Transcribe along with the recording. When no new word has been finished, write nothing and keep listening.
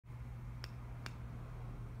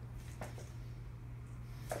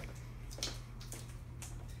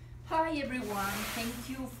Hi everyone, thank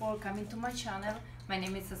you for coming to my channel. My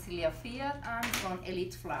name is Cecilia Fiat. I'm from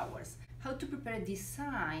Elite Flowers. How to prepare a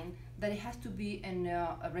design that it has to be in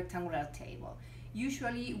a rectangular table.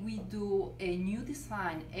 Usually we do a new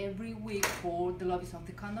design every week for the lobbies of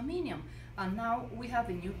the condominium, and now we have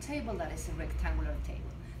a new table that is a rectangular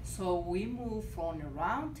table. So we move from a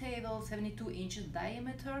round table 72 inches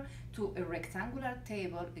diameter to a rectangular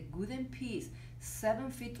table, a wooden piece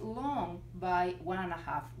 7 feet long by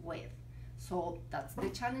 1.5 width. So that's the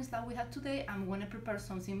challenge that we have today. I'm going to prepare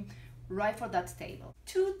something right for that table.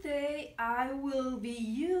 Today I will be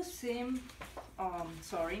using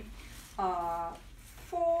 4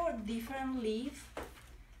 different leaves.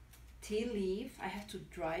 Tea leaf, I have to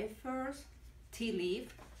dry it first. Tea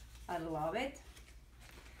leaf, I love it.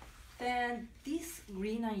 Then this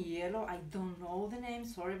green and yellow, I don't know the name,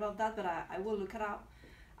 sorry about that, but I will look it up.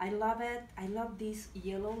 I love it. I love these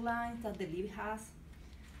yellow lines that the leaf has.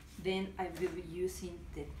 Then I will be using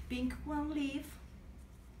the pink one leaf.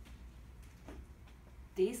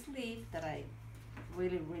 This leaf that I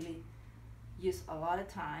really use a lot of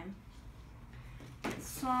time.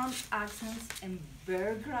 Some accents and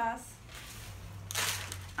bear grass.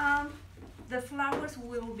 And the flowers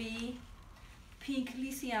will be pink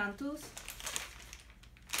lisianthus,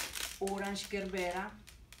 orange gerbera,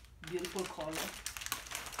 beautiful color.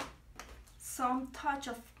 Some touch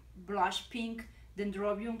of blush pink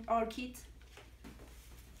dendrobium orchid.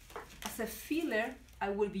 As a filler, I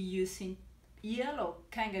will be using yellow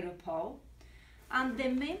kangaroo paw. And the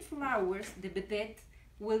main flowers, the vedette,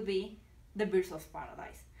 will be the birds of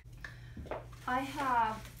paradise. I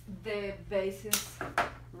have the bases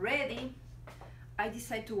ready. I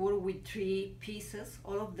decided to work with 3 pieces.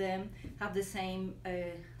 All of them have the same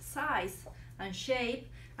size and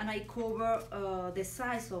shape, and I cover the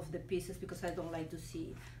size of the pieces because I don't like to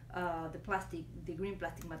see the green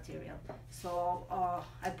plastic material. So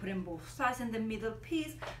I put in both sides in the middle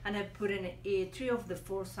piece, and I put in 3 of the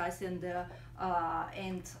 4 sides in the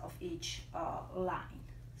end of each line.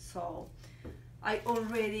 So I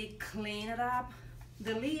already cleaned it up,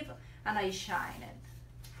 the leaf, and I shine it,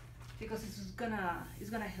 because it's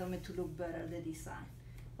gonna help me to look better the design.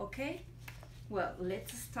 Okay, well,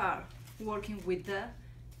 let's start working with the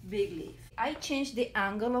big leaf. I changed the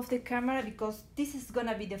angle of the camera because this is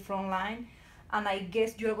gonna be the front line, and I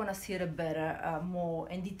guess you're gonna see it better, more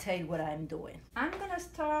in detail what I'm doing. I'm gonna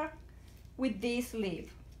start with this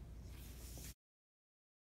leaf.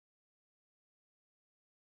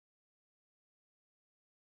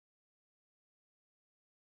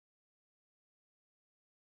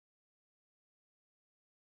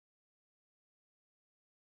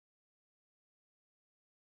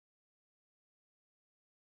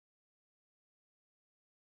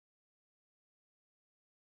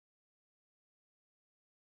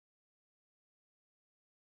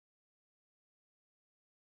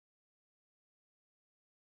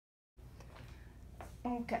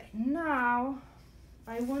 Okay, now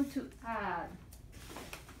I want to add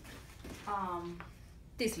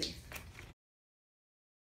this leaf.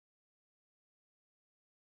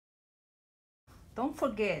 Don't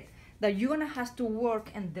forget that you're gonna have to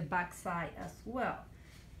work in the back side as well,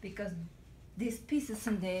 because this piece is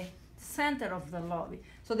in the center of the lobby,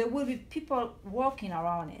 so there will be people walking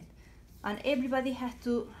around it, and everybody has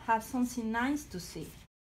to have something nice to see.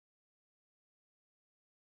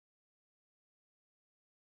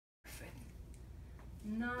 Perfect.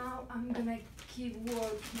 Now I'm gonna keep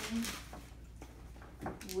working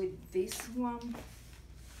with this one.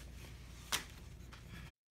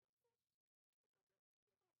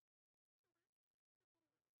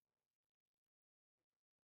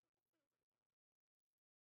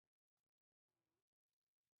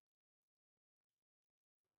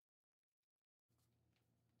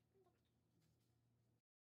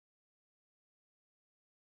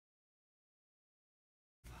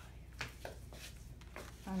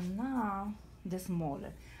 And now the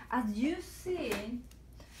smaller. As you see,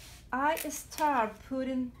 I start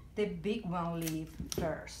putting the big one leaf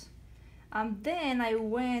first, and then I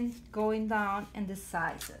went going down in the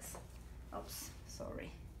sizes. Oops,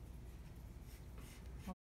 sorry.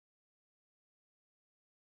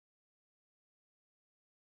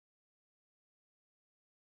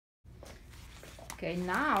 Okay,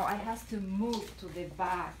 now I have to move to the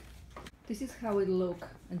back. This is how it looks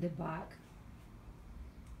in the back.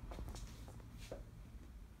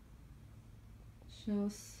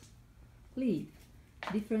 Shows leaf,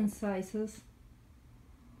 different sizes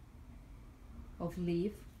of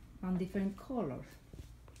leaf and different colors.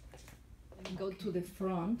 Go to the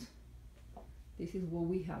front. This is what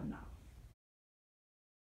we have now.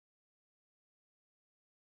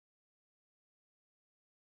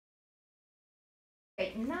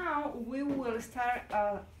 Okay, now we will start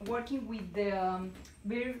working with the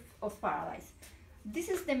Bird of Paradise. This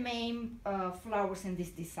is the main flowers in this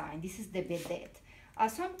design. This is the vedette.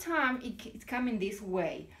 Sometimes it comes in this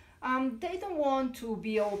way. They don't want to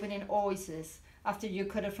be opening oases after you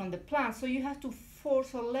cut it from the plant, so you have to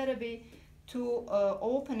force a little bit to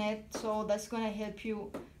open it, so that's going to help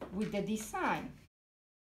you with the design.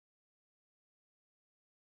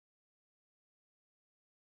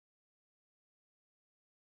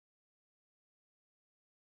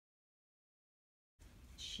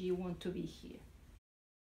 She wants to be here.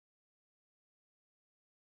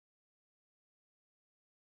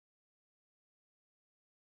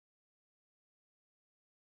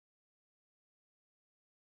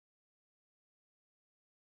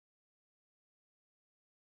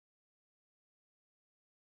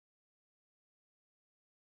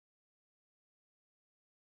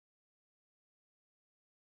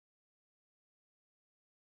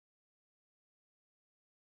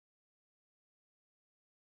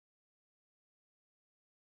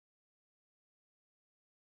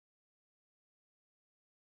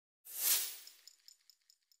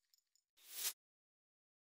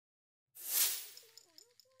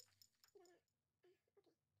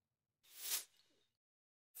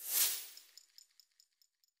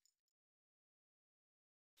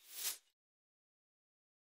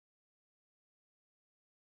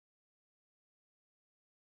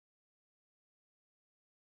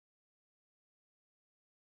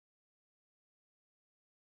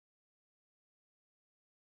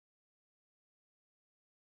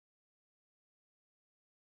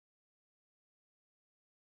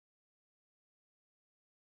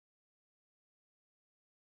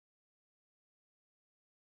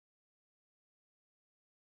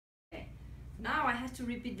 Okay. Now I have to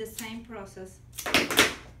repeat the same process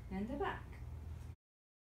in the back.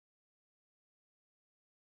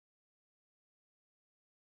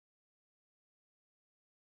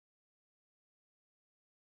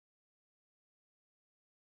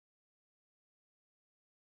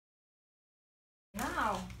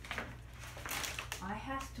 Now I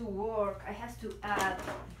have to add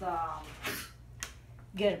the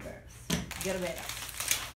gerberas.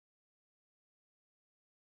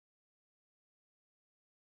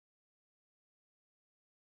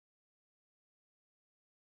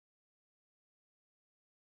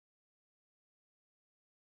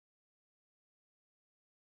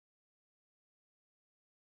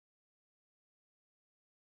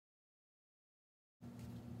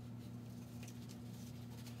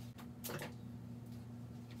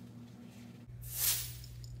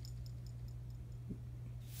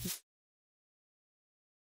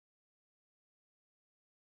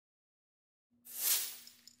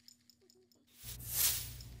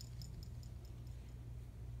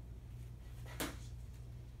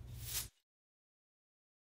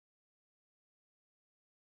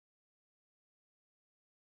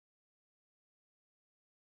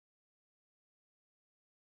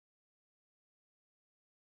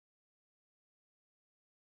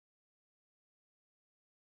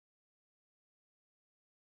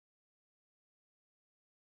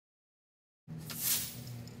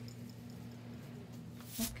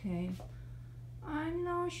 Okay, I'm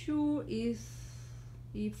not sure if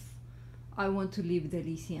I want to leave the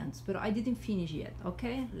Lycians, but I didn't finish yet.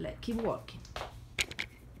 Okay, let's keep working.